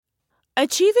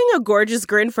Achieving a gorgeous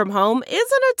grin from home isn't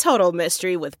a total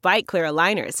mystery with Bite Clear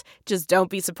aligners. Just don't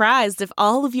be surprised if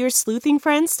all of your sleuthing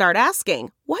friends start asking,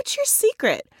 "What's your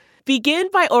secret?" Begin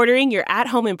by ordering your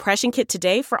at-home impression kit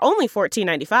today for only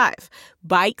 $14.95.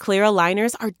 Bite Clear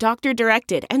aligners are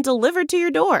doctor-directed and delivered to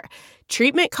your door.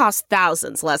 Treatment costs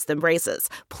thousands less than braces.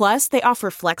 Plus, they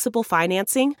offer flexible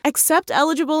financing, accept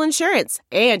eligible insurance,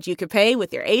 and you can pay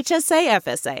with your HSA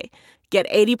FSA. Get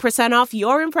 80% off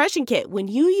your impression kit when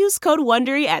you use code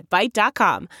WONDERY at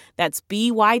Byte.com. That's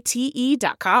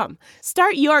BYTE.com.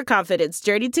 Start your confidence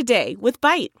journey today with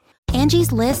Byte.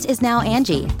 Angie's List is now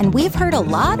Angie, and we've heard a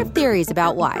lot of theories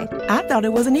about why. I thought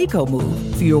it was an eco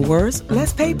move. Fewer words,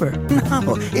 less paper.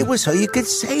 No, it was so you could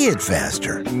say it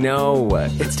faster. No,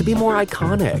 it's to be more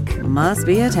iconic. Must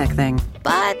be a tech thing.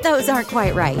 But those aren't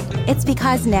quite right. It's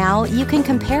because now you can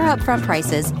compare upfront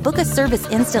prices, book a service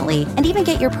instantly, and even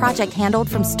get your project handled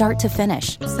from start to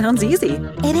finish. Sounds easy.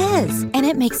 It is, and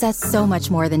it makes us so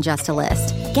much more than just a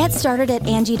list. Get started at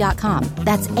Angie.com.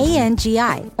 That's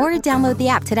ANGI, or download the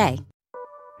app today.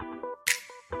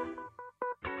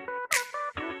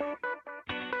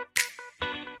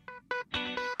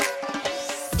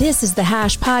 This is the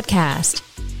Hash Podcast.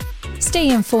 Stay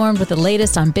informed with the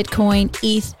latest on Bitcoin,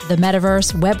 ETH, the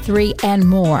Metaverse, Web3, and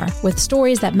more with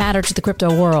stories that matter to the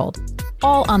crypto world.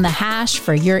 All on the Hash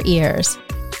for your ears.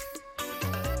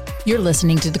 You're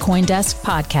listening to the CoinDesk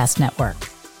Podcast Network.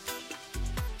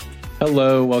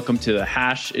 Hello, welcome to the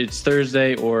Hash. It's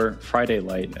Thursday, or Friday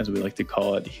Light, as we like to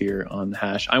call it here on the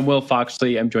Hash. I'm Will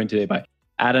Foxley. I'm joined today by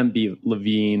Adam B.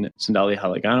 Levine, Sandali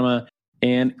Halaganama,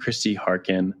 and Christy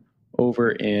Harkin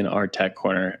over in our tech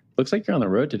corner. Looks like you're on the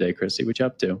road today, Christy. What you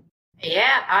up to?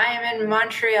 Yeah, I am in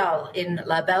Montreal, in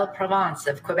La Belle Province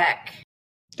of Quebec.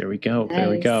 There we go. Nice. There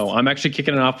we go. I'm actually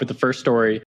kicking it off with the first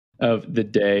story of the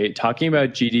day, talking about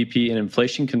GDP and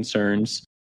inflation concerns.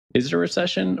 Is it a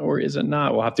recession or is it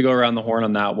not? We'll have to go around the horn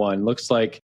on that one. Looks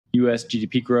like U.S.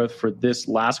 GDP growth for this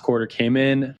last quarter came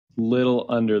in little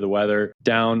under the weather,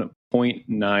 down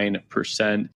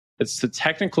 0.9%. It's the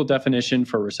technical definition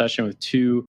for a recession, with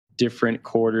two different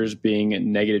quarters being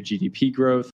negative GDP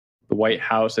growth. The White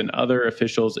House and other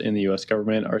officials in the U.S.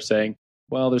 government are saying,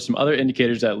 well, there's some other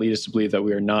indicators that lead us to believe that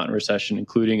we are not in recession,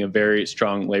 including a very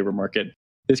strong labor market.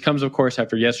 This comes, of course,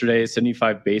 after yesterday's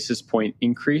 75 basis point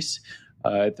increase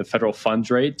at the federal funds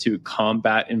rate to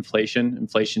combat inflation.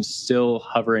 Inflation's still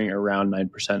hovering around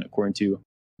 9%, according to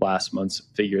last month's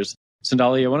figures.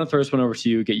 Sandali, I want to throw this one over to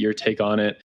you, get your take on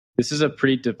it. This is a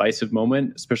pretty divisive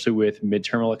moment, especially with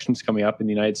midterm elections coming up in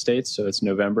the United States. So it's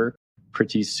November,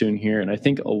 pretty soon here. And I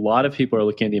think a lot of people are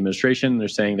looking at the administration. They're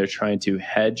saying they're trying to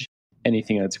hedge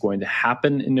anything that's going to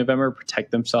happen in November,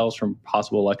 protect themselves from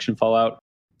possible election fallout.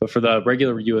 But for the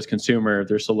regular U.S. consumer,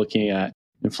 they're still looking at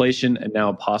inflation and now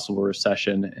a possible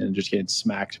recession and just getting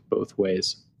smacked both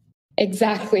ways.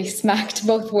 Exactly. Smacked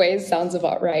both ways sounds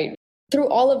about right. Through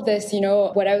all of this,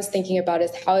 what I was thinking about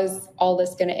is how is all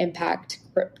this going to impact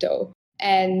crypto?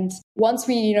 And once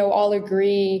we, all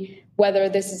agree whether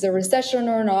this is a recession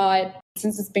or not,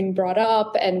 since it's been brought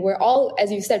up, and we're all, as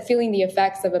you said, feeling the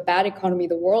effects of a bad economy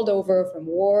the world over, from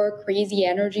war, crazy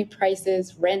energy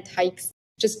prices, rent hikes,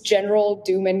 just general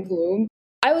doom and gloom.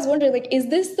 I was wondering, is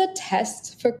this the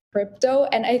test for crypto?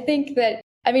 And I think that,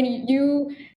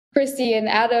 you, Christy and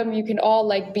Adam, you can all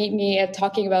beat me at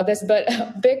talking about this, but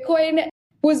Bitcoin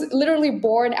was literally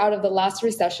born out of the last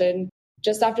recession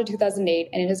just after 2008,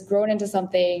 and it has grown into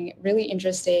something really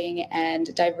interesting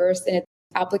and diverse in its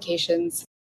applications.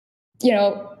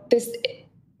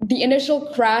 The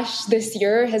initial crash this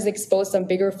year has exposed some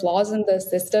bigger flaws in the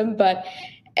system, but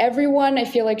everyone, I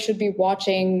feel like, should be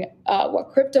watching what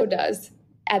crypto does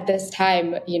at this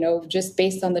time, just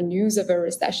based on the news of a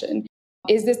recession.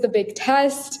 Is this the big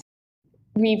test?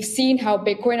 We've seen how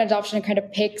Bitcoin adoption kind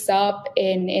of picks up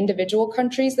in individual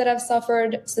countries that have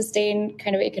suffered sustained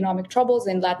kind of economic troubles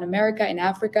in Latin America, in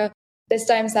Africa. This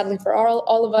time, sadly for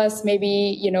all of us,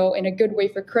 maybe, in a good way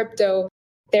for crypto,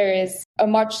 there is a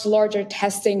much larger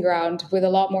testing ground with a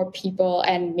lot more people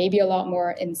and maybe a lot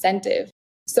more incentive.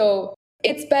 So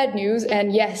it's bad news.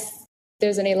 And yes,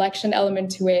 there's an election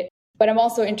element to it. But I'm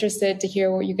also interested to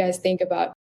hear what you guys think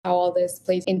about how all this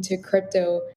plays into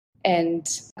crypto and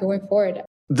going forward.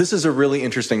 This is a really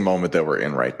interesting moment that we're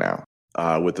in right now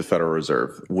with the Federal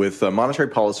Reserve. With monetary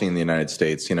policy in the United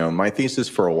States, my thesis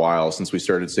for a while, since we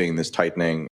started seeing this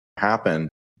tightening happen,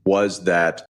 was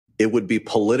that it would be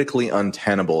politically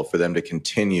untenable for them to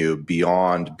continue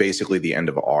beyond basically the end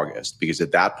of August, because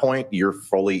at that point, you're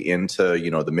fully into,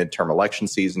 the midterm election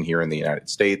season here in the United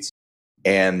States.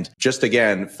 And just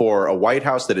again, for a White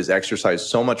House that has exercised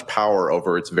so much power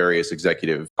over its various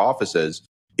executive offices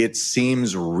it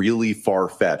seems really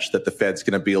far-fetched that the Fed's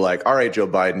going to be like, all right, Joe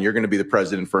Biden, you're going to be the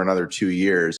president for another 2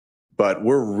 years, but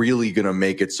we're really going to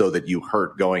make it so that you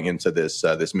hurt going into this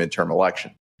midterm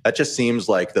election. That just seems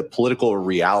like the political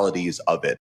realities of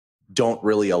it don't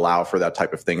really allow for that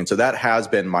type of thing. And so that has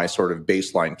been my sort of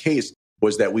baseline case,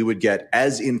 was that we would get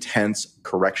as intense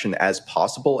correction as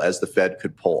possible as the Fed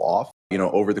could pull off,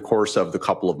 over the course of the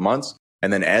couple of months.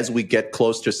 And then as we get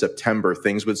close to September,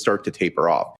 things would start to taper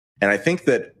off. And I think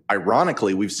that,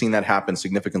 ironically, we've seen that happen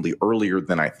significantly earlier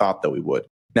than I thought that we would.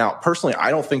 Now, personally,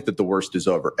 I don't think that the worst is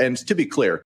over. And to be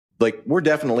clear, we're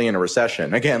definitely in a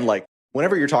recession. Again,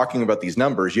 whenever you're talking about these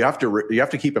numbers, you have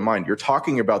to keep in mind, you're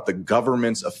talking about the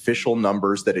government's official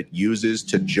numbers that it uses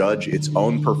to judge its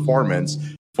own performance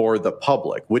for the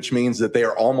public, which means that they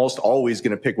are almost always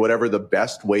going to pick whatever the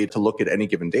best way to look at any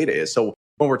given data is. So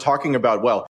when we're talking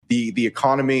about, the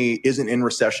economy isn't in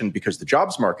recession because the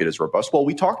jobs market is robust. Well,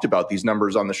 we talked about these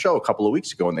numbers on the show a couple of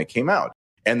weeks ago when they came out.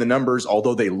 And the numbers,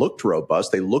 although they looked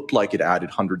robust, they looked like it added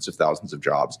hundreds of thousands of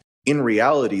jobs. In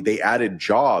reality, they added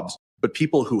jobs, but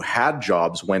people who had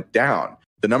jobs went down.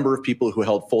 The number of people who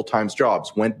held full-time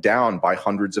jobs went down by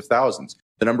hundreds of thousands.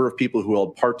 The number of people who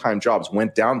held part-time jobs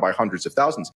went down by hundreds of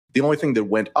thousands. The only thing that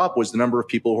went up was the number of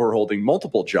people who were holding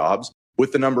multiple jobs,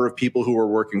 with the number of people who were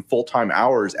working full-time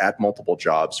hours at multiple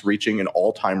jobs reaching an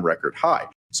all-time record high.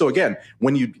 So again,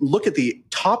 when you look at the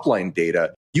top-line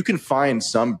data, you can find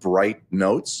some bright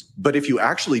notes, but if you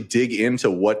actually dig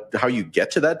into how you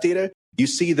get to that data, you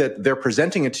see that they're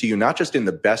presenting it to you not just in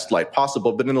the best light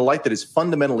possible, but in a light that is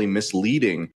fundamentally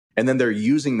misleading. And then they're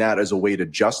using that as a way to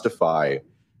justify,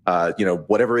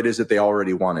 whatever it is that they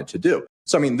already wanted to do.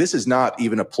 So, this is not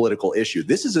even a political issue.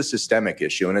 This is a systemic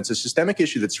issue, and it's a systemic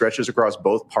issue that stretches across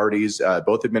both parties,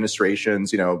 both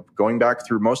administrations, going back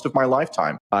through most of my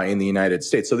lifetime in the United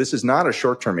States. So this is not a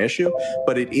short-term issue,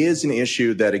 but it is an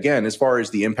issue that, again, as far as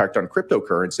the impact on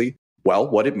cryptocurrency,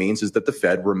 what it means is that the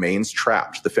Fed remains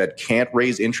trapped. The Fed can't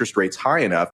raise interest rates high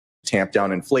enough to tamp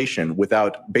down inflation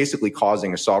without basically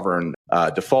causing a sovereign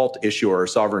default issue or a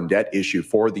sovereign debt issue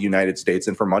for the United States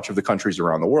and for much of the countries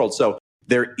around the world. So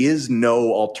there is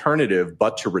no alternative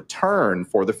but to return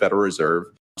for the Federal Reserve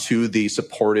to the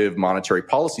supportive monetary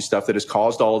policy stuff that has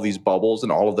caused all of these bubbles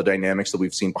and all of the dynamics that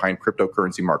we've seen behind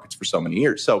cryptocurrency markets for so many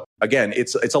years. So again,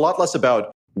 it's a lot less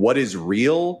about what is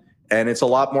real, and it's a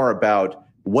lot more about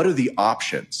what are the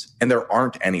options? And there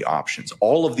aren't any options.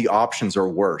 All of the options are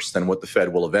worse than what the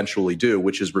Fed will eventually do,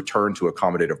 which is return to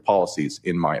accommodative policies,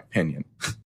 in my opinion.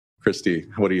 Christy,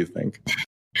 what do you think?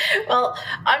 Well,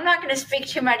 I'm not going to speak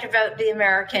too much about the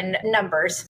American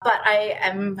numbers, but I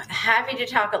am happy to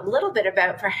talk a little bit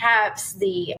about perhaps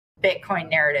the Bitcoin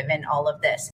narrative in all of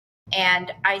this.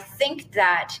 And I think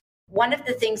that one of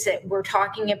the things that we're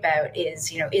talking about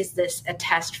is, is this a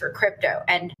test for crypto?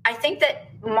 And I think that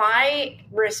my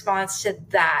response to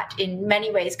that in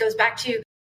many ways goes back to,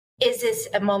 is this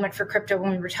a moment for crypto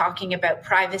when we were talking about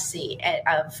privacy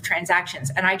of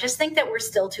transactions? And I just think that we're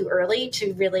still too early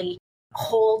to really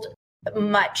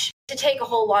take a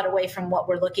whole lot away from what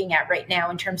we're looking at right now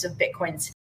in terms of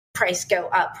Bitcoin's price go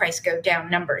up, price go down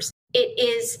numbers. It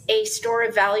is a store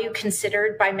of value,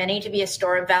 considered by many to be a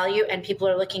store of value. And people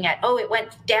are looking at, it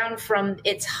went down from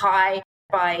its high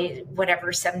by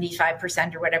whatever,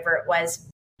 75% or whatever it was.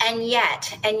 And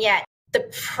yet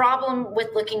the problem with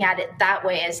looking at it that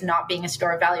way as not being a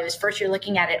store of value is, first, you're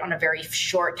looking at it on a very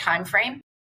short time frame.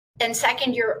 And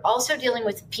second, you're also dealing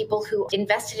with people who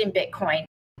invested in Bitcoin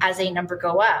as a number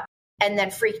go up and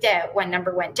then freaked out when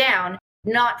number went down,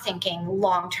 not thinking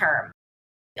long term.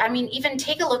 Even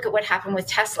take a look at what happened with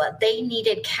Tesla. They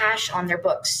needed cash on their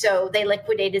books, so they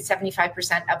liquidated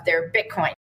 75% of their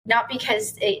Bitcoin, not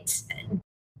because it's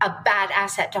a bad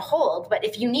asset to hold, but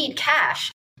if you need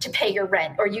cash to pay your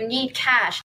rent, or you need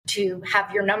cash to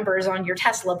have your numbers on your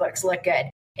Tesla books look good,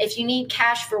 if you need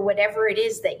cash for whatever it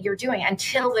is that you're doing,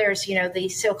 until there's, the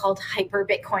so-called hyper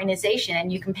Bitcoinization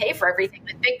and you can pay for everything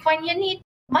with Bitcoin, you need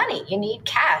money, you need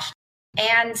cash.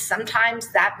 And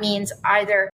sometimes that means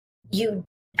either you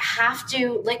have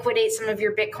to liquidate some of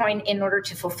your Bitcoin in order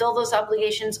to fulfill those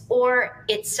obligations, or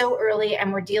it's so early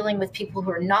and we're dealing with people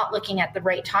who are not looking at the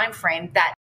right time frame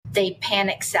that they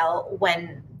panic sell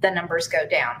when the numbers go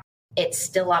down. It's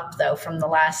still up, though, from the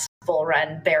last bull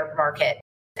run bear market.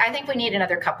 I think we need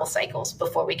another couple cycles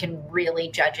before we can really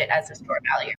judge it as a store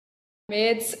value.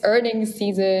 It's earnings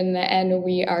season, and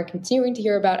we are continuing to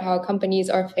hear about how companies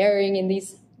are faring in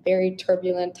these very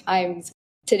turbulent times.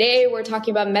 Today, we're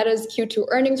talking about Meta's Q2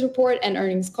 earnings report and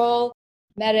earnings call.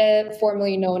 Meta,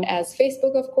 formerly known as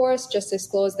Facebook, of course, just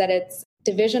disclosed that its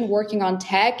division working on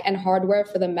tech and hardware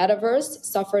for the Metaverse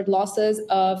suffered losses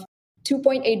of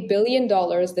 $2.8 billion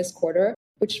this quarter,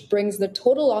 which brings the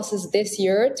total losses this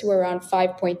year to around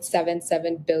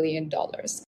 $5.77 billion.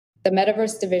 The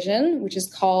Metaverse division, which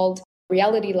is called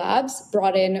Reality Labs,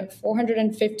 brought in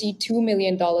 $452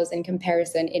 million in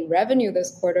comparison in revenue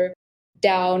this quarter,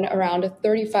 down around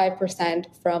 35%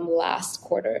 from last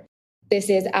quarter. This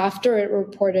is after it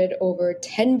reported over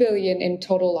 $10 billion in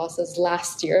total losses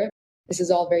last year. This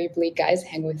is all very bleak, guys,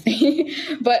 hang with me.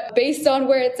 But based on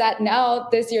where it's at now,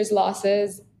 this year's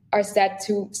losses are set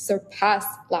to surpass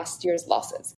last year's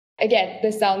losses. Again,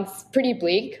 this sounds pretty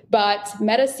bleak, but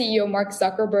Meta CEO Mark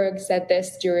Zuckerberg said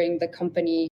this during the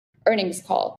company earnings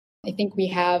call. I think we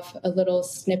have a little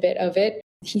snippet of it.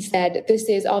 He said, "This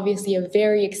is obviously a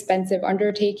very expensive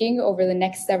undertaking over the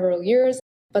next several years,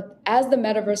 but as the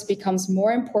metaverse becomes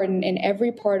more important in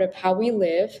every part of how we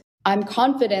live, I'm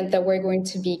confident that we're going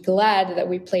to be glad that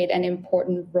we played an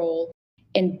important role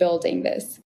in building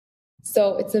this."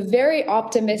 So it's a very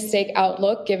optimistic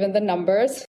outlook given the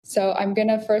numbers. So I'm going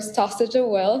to first toss it to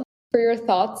Will for your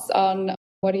thoughts on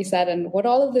what he said and what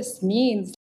all of this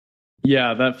means.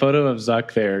 Yeah, that photo of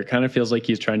Zuck there kind of feels like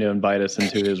he's trying to invite us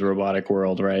into his robotic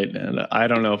world, right? And I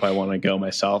don't know if I want to go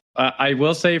myself. I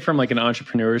will say from like an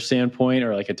entrepreneur standpoint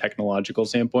or like a technological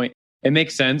standpoint, it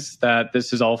makes sense that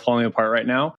this is all falling apart right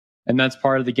now. And that's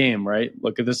part of the game, right?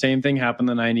 Look at the same thing happened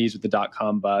in the 90s with the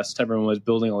dot-com bust. Everyone was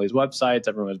building all these websites.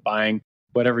 Everyone was buying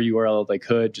whatever URL they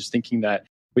could, just thinking that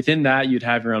within that, you'd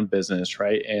have your own business,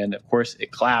 right? And of course,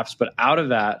 it collapsed. But out of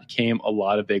that came a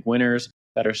lot of big winners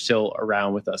that are still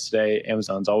around with us today.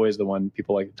 Amazon's always the one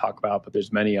people like to talk about, but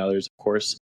there's many others, of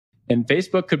course. And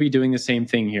Facebook could be doing the same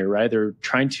thing here, right? They're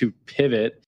trying to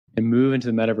pivot and move into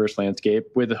the metaverse landscape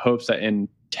with the hopes that in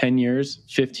 10 years,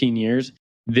 15 years,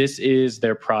 this is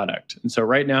their product. And so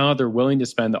right now, they're willing to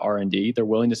spend the R&D. They're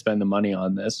willing to spend the money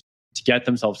on this to get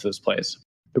themselves to this place.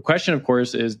 The question, of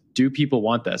course, is do people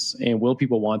want this? And will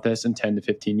people want this in 10 to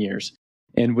 15 years?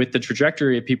 And with the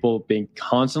trajectory of people being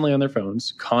constantly on their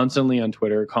phones, constantly on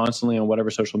Twitter, constantly on whatever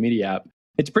social media app,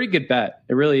 it's a pretty good bet.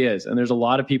 It really is. And there's a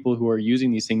lot of people who are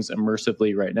using these things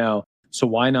immersively right now. So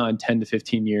why not in 10 to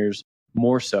 15 years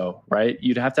more so, right?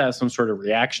 You'd have to have some sort of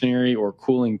reactionary or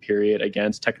cooling period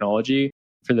against technology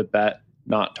for the bet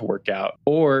not to work out.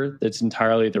 Or it's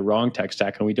entirely the wrong tech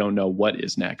stack and we don't know what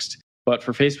is next. But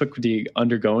for Facebook to be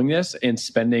undergoing this and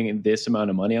spending this amount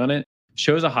of money on it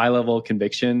shows a high level of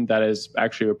conviction that is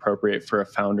actually appropriate for a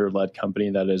founder-led company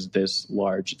that is this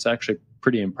large. It's actually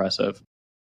pretty impressive.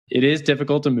 It is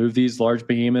difficult to move these large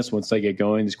behemoths once they get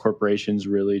going. These corporations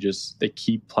really they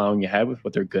keep plowing ahead with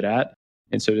what they're good at.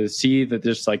 And so to see that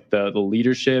there's like the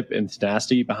leadership and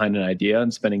tenacity behind an idea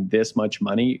and spending this much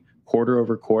money quarter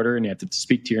over quarter, and you have to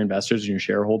speak to your investors and your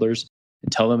shareholders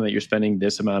and tell them that you're spending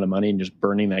this amount of money and just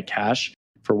burning that cash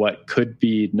for what could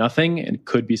be nothing and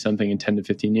could be something in 10 to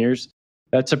 15 years.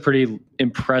 That's a pretty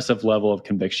impressive level of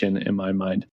conviction in my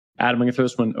mind. Adam, I'm going to throw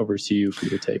this one over to you for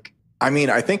your take. I mean,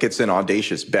 I think it's an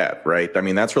audacious bet, right? I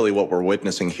mean, that's really what we're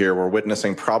witnessing here. We're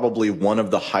witnessing probably one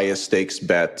of the highest stakes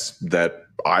bets that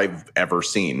I've ever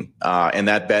seen. And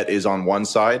that bet is on one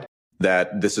side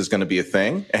that this is going to be a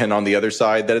thing, and on the other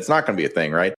side that it's not going to be a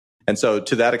thing, right? And so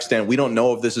to that extent, we don't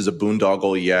know if this is a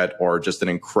boondoggle yet or just an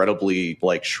incredibly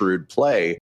shrewd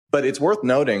play. But it's worth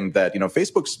noting that,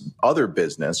 Facebook's other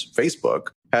business, Facebook,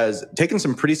 has taken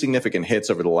some pretty significant hits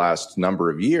over the last number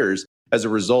of years as a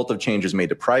result of changes made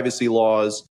to privacy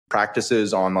laws,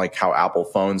 practices on how Apple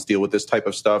phones deal with this type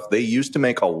of stuff. They used to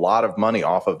make a lot of money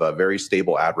off of a very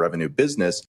stable ad revenue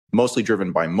business, mostly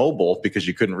driven by mobile because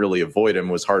you couldn't really avoid them.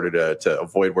 It was harder to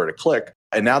avoid where to click.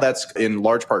 And now that's in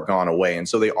large part gone away. And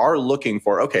so they are looking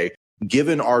for, okay,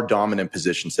 given our dominant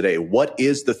position today, what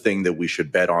is the thing that we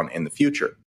should bet on in the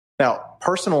future? Now,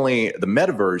 personally, the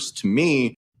metaverse, to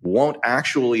me, won't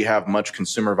actually have much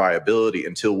consumer viability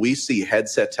until we see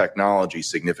headset technology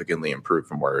significantly improve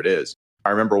from where it is.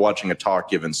 I remember watching a talk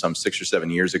given some 6 or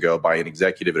 7 years ago by an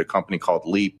executive at a company called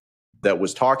Leap that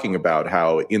was talking about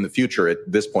how in the future, at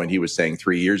this point, he was saying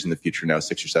 3 years in the future now,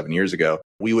 6 or 7 years ago,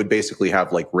 we would basically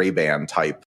have Ray-Ban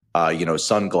type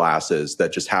sunglasses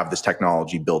that just have this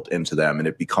technology built into them. And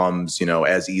it becomes,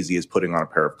 as easy as putting on a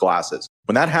pair of glasses.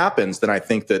 When that happens, then I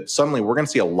think that suddenly we're going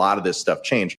to see a lot of this stuff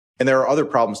change. And there are other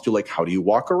problems too, like how do you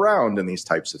walk around and these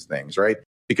types of things, right?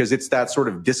 Because it's that sort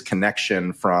of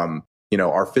disconnection from,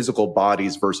 our physical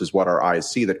bodies versus what our eyes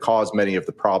see that cause many of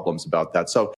the problems about that.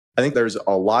 So I think there's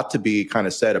a lot to be kind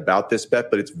of said about this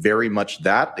bet, but it's very much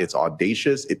that. It's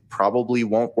audacious. It probably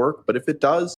won't work. But if it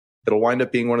does, it'll wind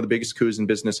up being one of the biggest coups in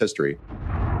business history.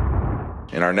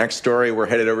 In our next story, we're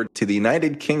headed over to the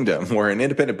United Kingdom, where an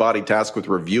independent body tasked with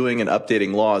reviewing and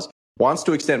updating laws wants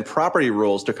to extend property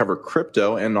rules to cover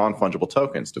crypto and non-fungible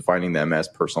tokens, defining them as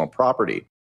personal property.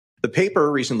 The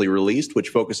paper recently released, which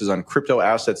focuses on crypto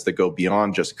assets that go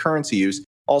beyond just currency use,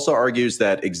 also argues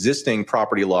that existing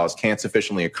property laws can't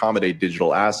sufficiently accommodate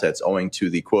digital assets owing to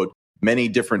the, quote, many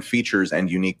different features and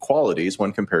unique qualities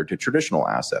when compared to traditional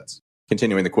assets.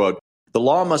 Continuing the quote, the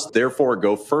law must therefore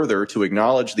go further to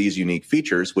acknowledge these unique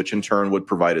features, which in turn would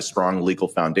provide a strong legal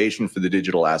foundation for the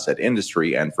digital asset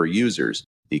industry and for users,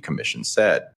 the commission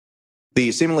said.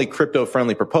 The seemingly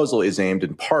crypto-friendly proposal is aimed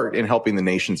in part in helping the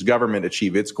nation's government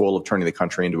achieve its goal of turning the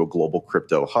country into a global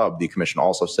crypto hub, the commission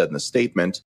also said in the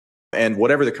statement. And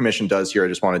whatever the commission does here, I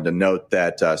just wanted to note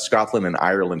that Scotland and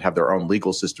Ireland have their own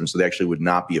legal system, so they actually would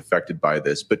not be affected by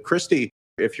this. But Christy,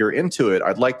 if you're into it,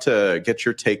 I'd like to get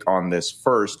your take on this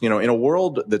first. In a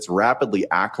world that's rapidly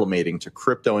acclimating to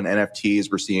crypto and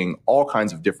NFTs, we're seeing all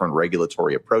kinds of different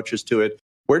regulatory approaches to it.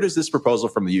 Where does this proposal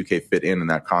from the UK fit in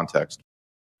that context?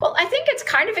 Well, I think it's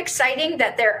kind of exciting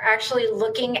that they're actually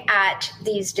looking at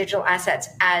these digital assets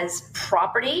as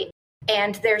property.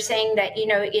 And they're saying that,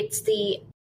 it's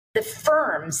the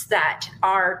firms that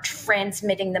are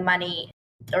transmitting the money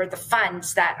or the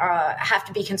funds that have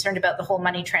to be concerned about the whole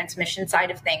money transmission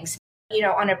side of things.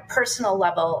 On a personal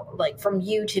level, like from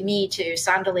you to me to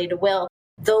Sandali to Will,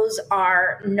 those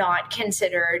are not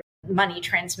considered money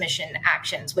transmission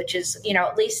actions, which is,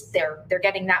 at least they're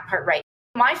getting that part right.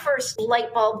 My first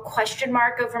light bulb question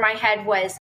mark over my head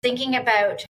was thinking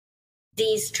about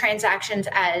these transactions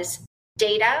as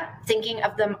data, thinking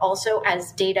of them also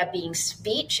as data being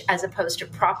speech as opposed to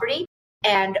property,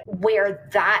 and where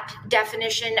that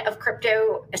definition of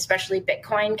crypto, especially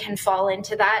Bitcoin, can fall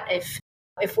into that.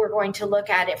 If we're going to look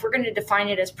at it, if we're going to define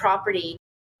it as property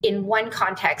in one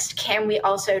context, can we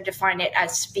also define it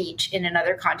as speech in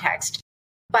another context?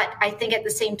 But I think at the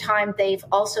same time, they've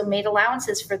also made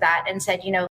allowances for that and said,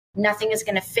 nothing is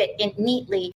going to fit in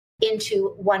neatly into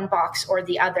one box or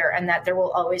the other, and that there will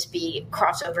always be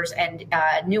crossovers and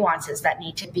nuances that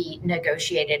need to be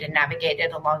negotiated and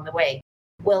navigated along the way.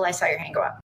 Will, I saw your hand go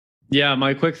up. Yeah,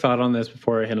 my quick thought on this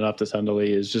before I hand it off to Sandali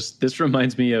is just this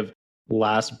reminds me of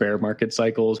last bear market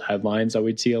cycles headlines that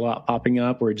we'd see a lot popping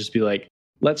up, where it'd just be like,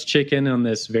 let's check in on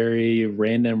this very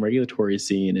random regulatory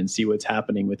scene and see what's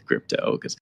happening with crypto.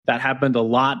 Because that happened a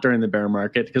lot during the bear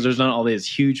market because there's not all these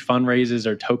huge fundraisers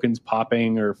or tokens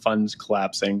popping or funds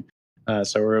collapsing.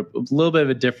 So we're a little bit of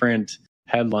a different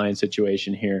headline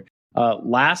situation here.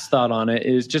 Last thought on it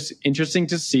is just interesting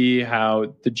to see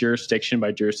how the jurisdiction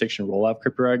by jurisdiction rollout of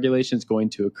crypto regulation is going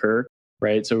to occur,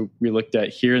 right? So we looked at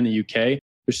here in the UK,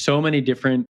 there's so many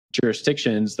different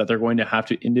jurisdictions that they're going to have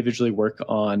to individually work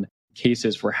on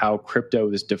cases for how crypto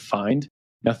is defined.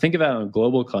 Now think of that in a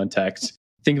global context.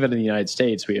 Think of it in the United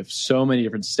States. We have so many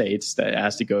different states that it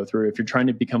has to go through. If you're trying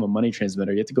to become a money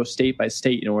transmitter, you have to go state by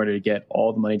state in order to get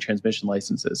all the money transmission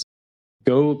licenses.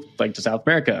 Go to South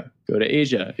America, go to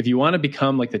Asia. If you want to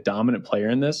become the dominant player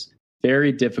in this,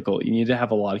 very difficult. You need to have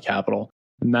a lot of capital.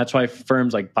 And that's why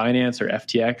firms like Binance or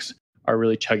FTX are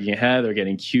really chugging ahead. They're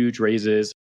getting huge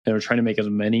raises and they're trying to make as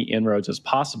many inroads as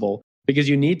possible because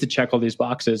you need to check all these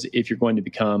boxes if you're going to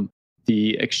become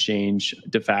the exchange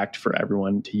de facto for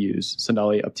everyone to use.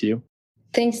 Sandali, up to you.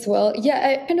 Thanks, Will.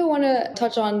 Yeah, I kind of want to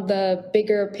touch on the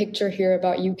bigger picture here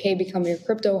about UK becoming a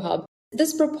crypto hub.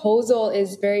 This proposal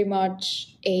is very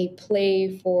much a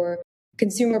play for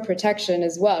consumer protection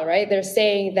as well, right? They're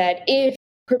saying that if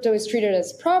crypto is treated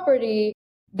as property,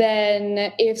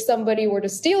 then if somebody were to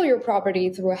steal your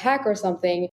property through a hack or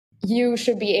something, you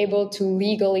should be able to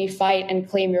legally fight and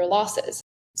claim your losses.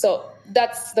 So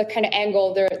that's the kind of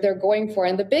angle they're going for.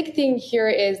 And the big thing here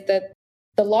is that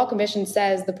the Law Commission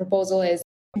says the proposal is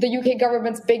the UK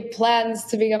government's big plans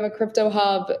to become a crypto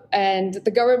hub. And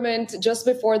the government, just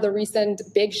before the recent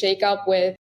big shakeup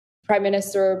with Prime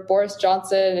Minister Boris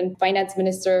Johnson and Finance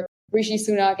Minister Rishi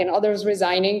Sunak and others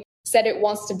resigning, said it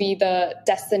wants to be the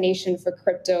destination for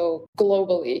crypto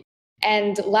globally.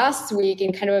 And last week,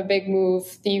 in kind of a big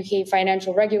move, the UK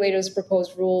financial regulators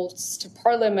proposed rules to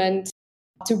Parliament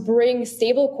to bring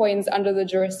stablecoins under the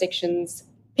jurisdiction's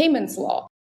payments law.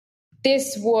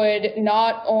 This would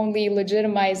not only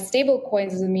legitimize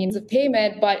stablecoins as a means of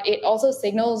payment, but it also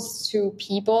signals to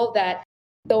people that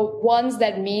the ones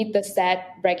that meet the set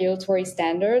regulatory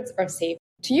standards are safe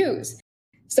to use.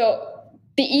 So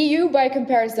the EU, by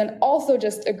comparison, also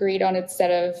just agreed on its set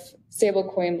of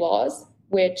stablecoin laws,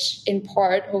 which in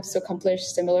part hopes to accomplish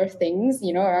similar things,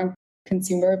 around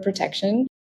consumer protection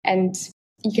and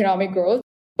economic growth.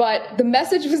 But the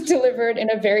message was delivered in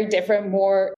a very different,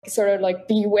 more sort of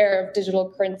beware of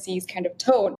digital currencies kind of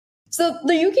tone. So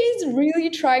the UK is really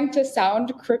trying to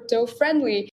sound crypto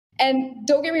friendly. And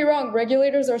don't get me wrong,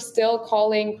 regulators are still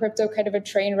calling crypto kind of a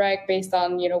train wreck based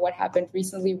on, what happened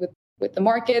recently with the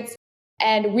markets.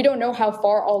 And we don't know how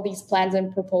far all these plans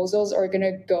and proposals are going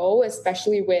to go,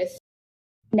 especially with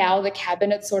now the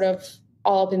cabinet sort of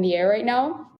all up in the air right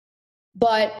now.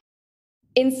 But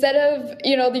instead of,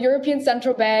 the European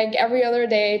Central Bank every other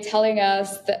day telling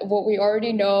us that what we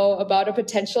already know about a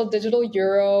potential digital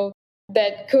euro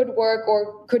that could work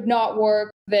or could not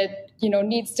work, that,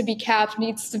 needs to be capped,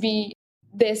 needs to be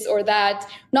this or that,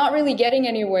 not really getting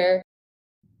anywhere.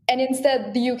 And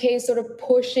instead, the UK is sort of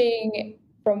pushing,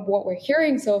 from what we're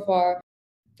hearing so far,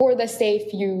 for the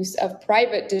safe use of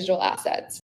private digital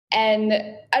assets. And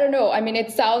I don't know,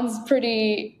 it sounds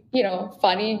pretty,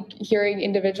 funny hearing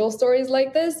individual stories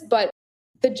like this, but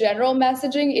the general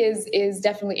messaging is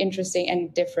definitely interesting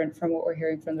and different from what we're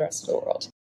hearing from the rest of the world.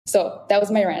 So that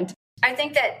was my rant. I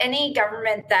think that any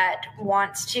government that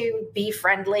wants to be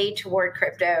friendly toward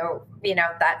crypto,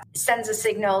 that sends a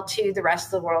signal to the rest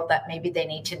of the world that maybe they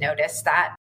need to notice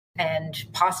that and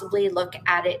possibly look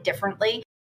at it differently.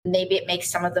 Maybe it makes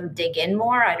some of them dig in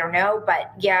more. I don't know.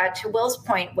 But yeah, to Will's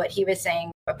point, what he was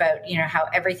saying about, how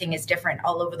everything is different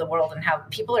all over the world and how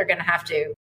people are going to have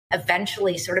to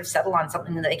eventually sort of settle on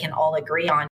something that they can all agree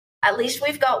on. At least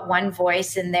we've got one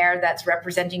voice in there that's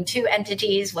representing two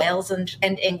entities, Wales and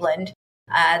England,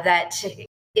 that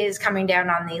is coming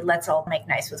down on the let's all make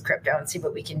nice with crypto and see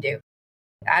what we can do.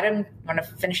 Adam, want to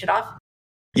finish it off?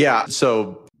 Yeah.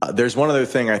 So there's one other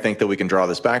thing I think that we can draw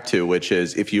this back to, which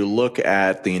is if you look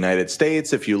at the United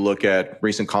States, if you look at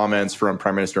recent comments from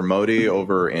Prime Minister Modi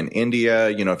over in India,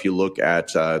 if you look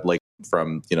at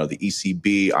from, the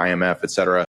ECB, IMF, et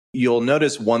cetera, you'll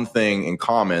notice one thing in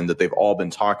common that they've all been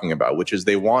talking about, which is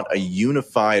they want a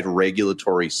unified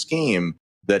regulatory scheme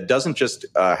that doesn't just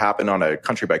happen on a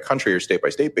country by country or state by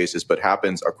state basis, but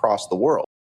happens across the world.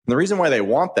 And the reason why they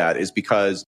want that is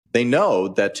because they know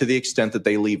that to the extent that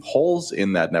they leave holes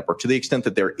in that network, to the extent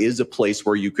that there is a place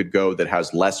where you could go that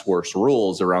has less worse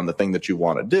rules around the thing that you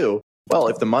want to do, well,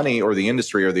 if the money or the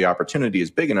industry or the opportunity is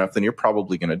big enough, then you're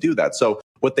probably going to do that. So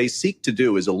what they seek to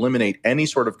do is eliminate any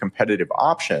sort of competitive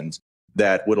options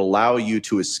that would allow you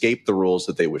to escape the rules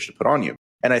that they wish to put on you.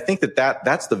 And I think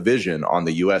that's the vision on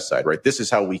the US side, right? This is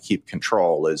how we keep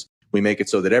control, is we make it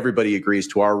so that everybody agrees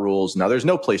to our rules. Now, there's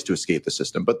no place to escape the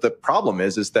system. But the problem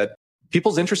is that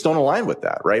people's interests don't align with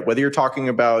that, right? Whether you're talking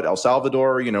about El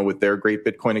Salvador, with their great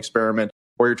Bitcoin experiment,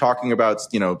 or you're talking about,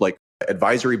 like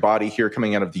advisory body here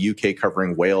coming out of the UK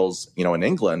covering Wales, in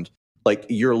England, like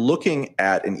you're looking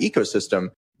at an ecosystem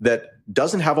that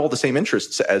doesn't have all the same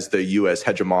interests as the US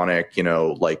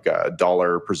hegemonic,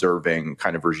 dollar preserving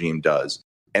kind of regime does.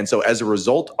 And so as a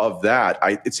result of that,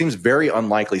 it seems very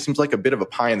unlikely, seems like a bit of a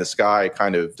pie in the sky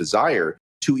kind of desire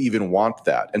to even want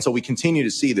that. And so we continue to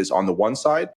see this on the one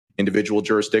side. Individual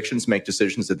jurisdictions make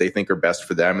decisions that they think are best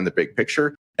for them in the big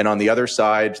picture. And on the other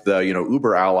side, the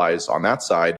Uber allies on that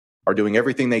side are doing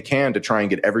everything they can to try and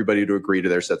get everybody to agree to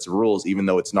their sets of rules, even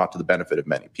though it's not to the benefit of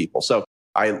many people. So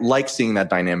I like seeing that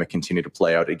dynamic continue to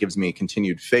play out. It gives me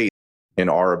continued faith in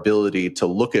our ability to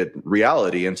look at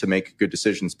reality and to make good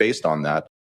decisions based on that.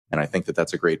 And I think that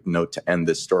that's a great note to end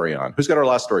this story on. Who's got our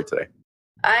last story today?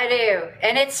 I do.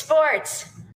 And it's sports.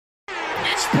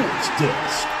 Sports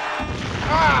Desk.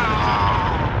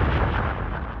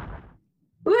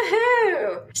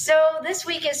 Woohoo! So this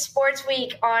week is Sports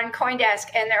Week on CoinDesk,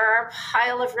 and there are a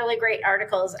pile of really great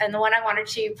articles. And the one I wanted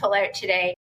to pull out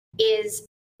today is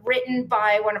written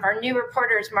by one of our new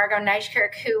reporters, Margot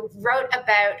Neiskirk, who wrote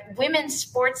about women's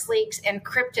sports leagues and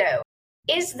crypto.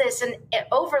 Is this an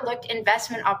overlooked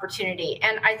investment opportunity?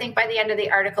 And I think by the end of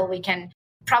the article, we can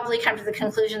probably come to the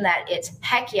conclusion that it's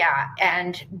heck yeah,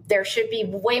 and there should be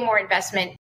way more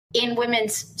investment in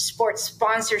women's sports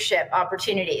sponsorship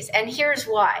opportunities. And here's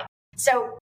why.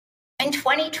 So in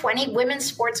 2020, women's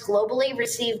sports globally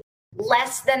received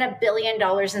less than $1 billion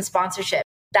in sponsorship.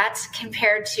 That's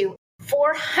compared to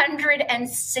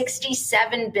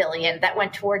 $467 billion that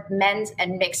went toward men's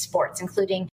and mixed sports,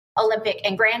 including Olympic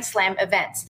and Grand Slam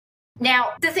events.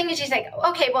 Now, the thing is, you think,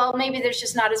 okay, well, maybe there's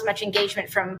just not as much engagement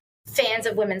from fans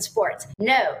of women's sports.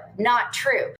 No, not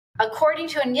true. According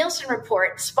to a Nielsen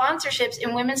report, sponsorships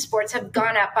in women's sports have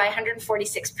gone up by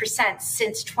 146%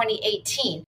 since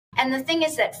 2018. And the thing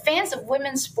is that fans of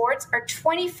women's sports are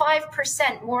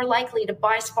 25% more likely to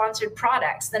buy sponsored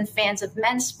products than fans of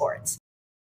men's sports.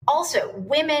 Also,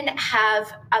 women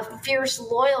have a fierce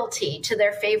loyalty to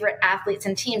their favorite athletes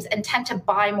and teams and tend to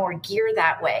buy more gear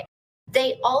that way.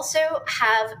 They also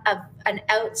have an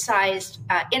outsized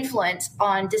influence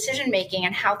on decision-making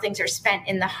and how things are spent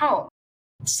in the home.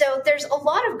 So there's a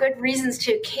lot of good reasons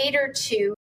to cater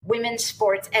to women's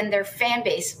sports and their fan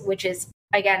base, which is,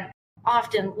 again,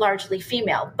 often largely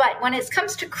female. But when it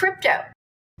comes to crypto,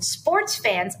 sports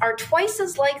fans are twice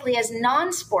as likely as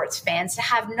non-sports fans to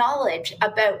have knowledge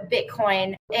about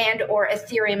Bitcoin and or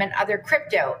Ethereum and other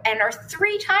crypto, and are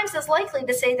 3 times as likely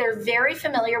to say they're very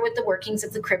familiar with the workings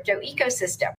of the crypto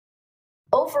ecosystem.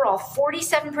 Overall,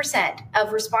 47%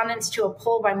 of respondents to a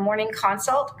poll by Morning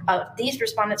Consult, of these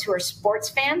respondents who are sports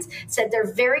fans, said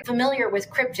they're very familiar with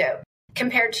crypto,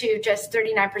 compared to just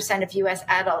 39% of US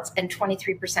adults and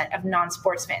 23% of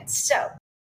non-sports fans. So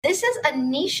this is a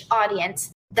niche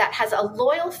audience that has a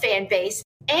loyal fan base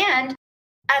and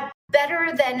a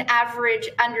better than average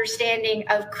understanding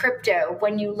of crypto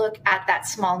when you look at that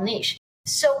small niche.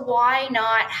 So why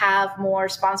not have more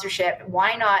sponsorship?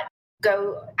 Why not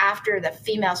go after the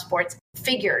female sports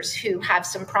figures who have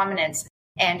some prominence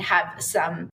and have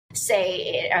some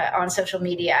say on social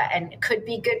media and could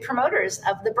be good promoters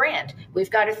of the brand?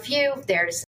 We've got a few.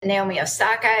 There's Naomi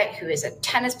Osaka, who is a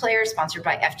tennis player sponsored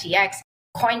by FTX.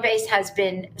 Coinbase has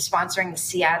been sponsoring the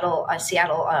Seattle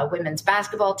women's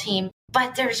basketball team.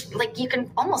 But there's you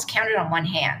can almost count it on one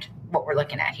hand what we're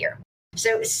looking at here.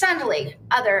 So Sandali,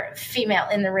 other female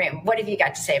in the room, what have you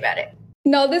got to say about it?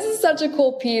 No, this is such a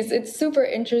cool piece. It's super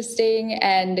interesting,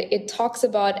 and it talks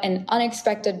about an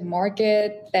unexpected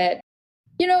market that,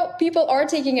 people are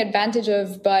taking advantage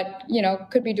of, but,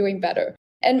 could be doing better.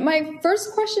 And my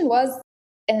first question was,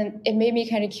 and it made me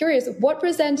kind of curious, what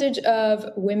percentage of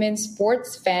women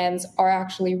sports fans are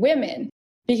actually women?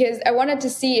 Because I wanted to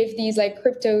see if these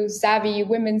crypto savvy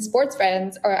women sports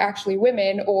fans are actually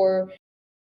women or,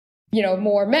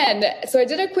 more men. So I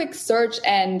did a quick search,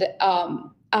 and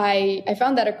I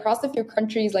found that across a few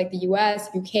countries like the US,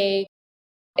 UK,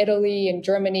 Italy, and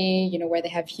Germany, where they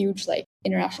have huge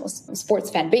international sports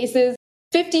fan bases,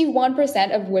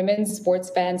 51% of women's sports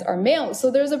fans are male. So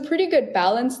there's a pretty good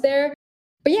balance there.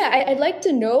 But yeah, I'd like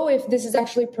to know if this is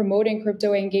actually promoting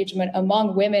crypto engagement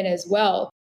among women as well,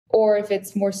 or if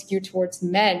it's more skewed towards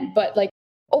men. But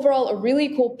overall, a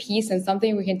really cool piece and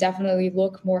something we can definitely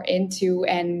look more into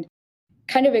and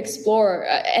kind of explore.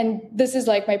 And this is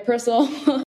my personal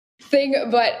thing,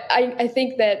 but I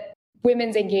think that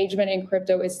women's engagement in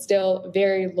crypto is still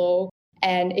very low,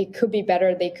 and it could be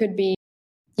better. They could be,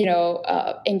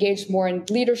 engaged more in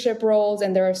leadership roles.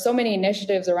 And there are so many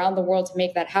initiatives around the world to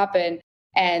make that happen.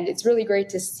 And it's really great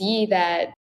to see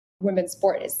that women's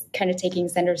sport is kind of taking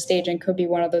center stage and could be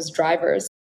one of those drivers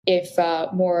if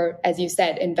more, as you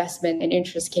said, investment and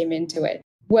interest came into it.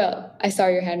 Will, I saw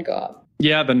your hand go up.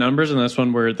 Yeah, the numbers in this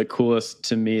one were the coolest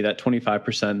to me. That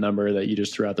 25% number that you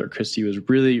just threw out there, Christy, was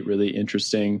really, really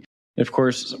interesting. And of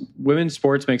course, women's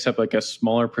sports makes up a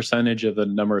smaller percentage of the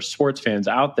number of sports fans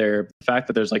out there. The fact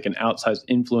that there's an outsized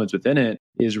influence within it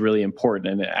is really important.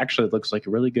 And it actually looks like a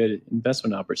really good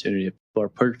investment opportunity. If people are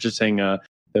purchasing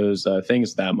those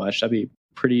things that much, that'd be a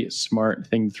pretty smart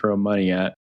thing to throw money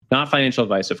at. Not financial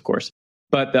advice, of course.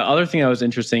 But the other thing that was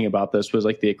interesting about this was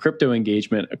the crypto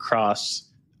engagement across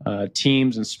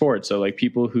teams and sports. So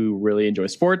people who really enjoy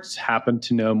sports happen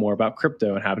to know more about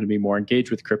crypto and happen to be more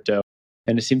engaged with crypto.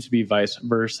 And it seems to be vice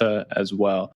versa as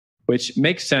well, which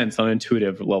makes sense on an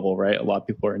intuitive level, right? A lot of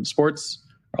people are in sports,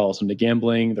 are also into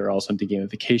gambling. They're also into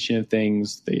gamification of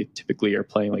things. They typically are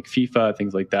playing FIFA,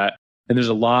 things like that. And there's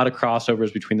a lot of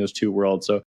crossovers between those two worlds.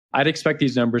 So I'd expect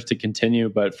these numbers to continue.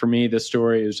 But for me, this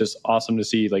story is just awesome to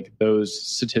see those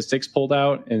statistics pulled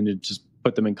out and to just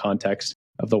put them in context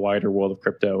of the wider world of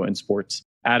crypto and sports.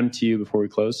 Adam, to you before we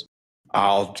close.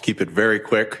 I'll keep it very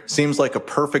quick. Seems like a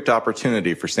perfect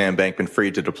opportunity for Sam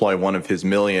Bankman-Fried to deploy one of his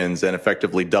millions and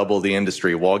effectively double the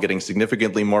industry while getting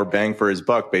significantly more bang for his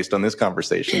buck based on this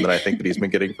conversation than I think that he's been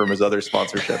getting from his other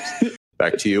sponsorships.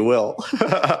 Back to you, Will.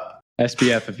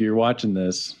 SBF, if you're watching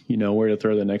this, you know where to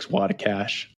throw the next wad of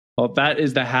cash. Well, that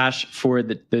is the hash for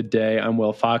the day. I'm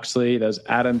Will Foxley. That was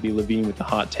Adam B. Levine with the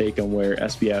hot take on where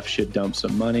SBF should dump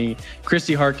some money.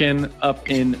 Christy Harkin up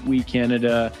in We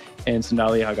Canada. And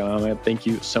Sandali Haganama, thank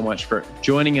you so much for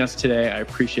joining us today. I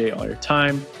appreciate all your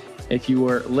time. If you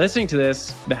were listening to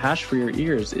this, the hash for your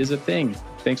ears is a thing.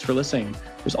 Thanks for listening.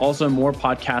 There's also more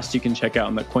podcasts you can check out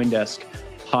on the CoinDesk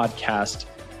Podcast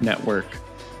Network.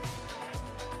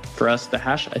 For us, the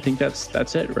hash, I think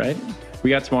that's it, right? We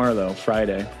got tomorrow, though,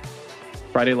 Friday.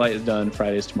 Friday Light is done.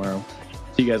 Friday's tomorrow.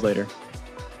 See you guys later.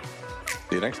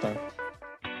 See you next time.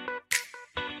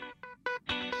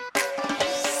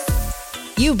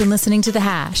 You've been listening to The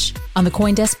Hash on the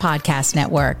CoinDesk Podcast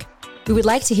Network. We would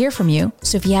like to hear from you,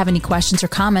 so if you have any questions or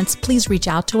comments, please reach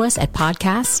out to us at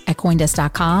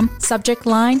podcasts@coindesk.com, subject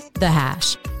line, The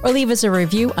Hash, or leave us a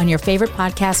review on your favorite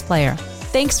podcast player.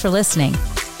 Thanks for listening.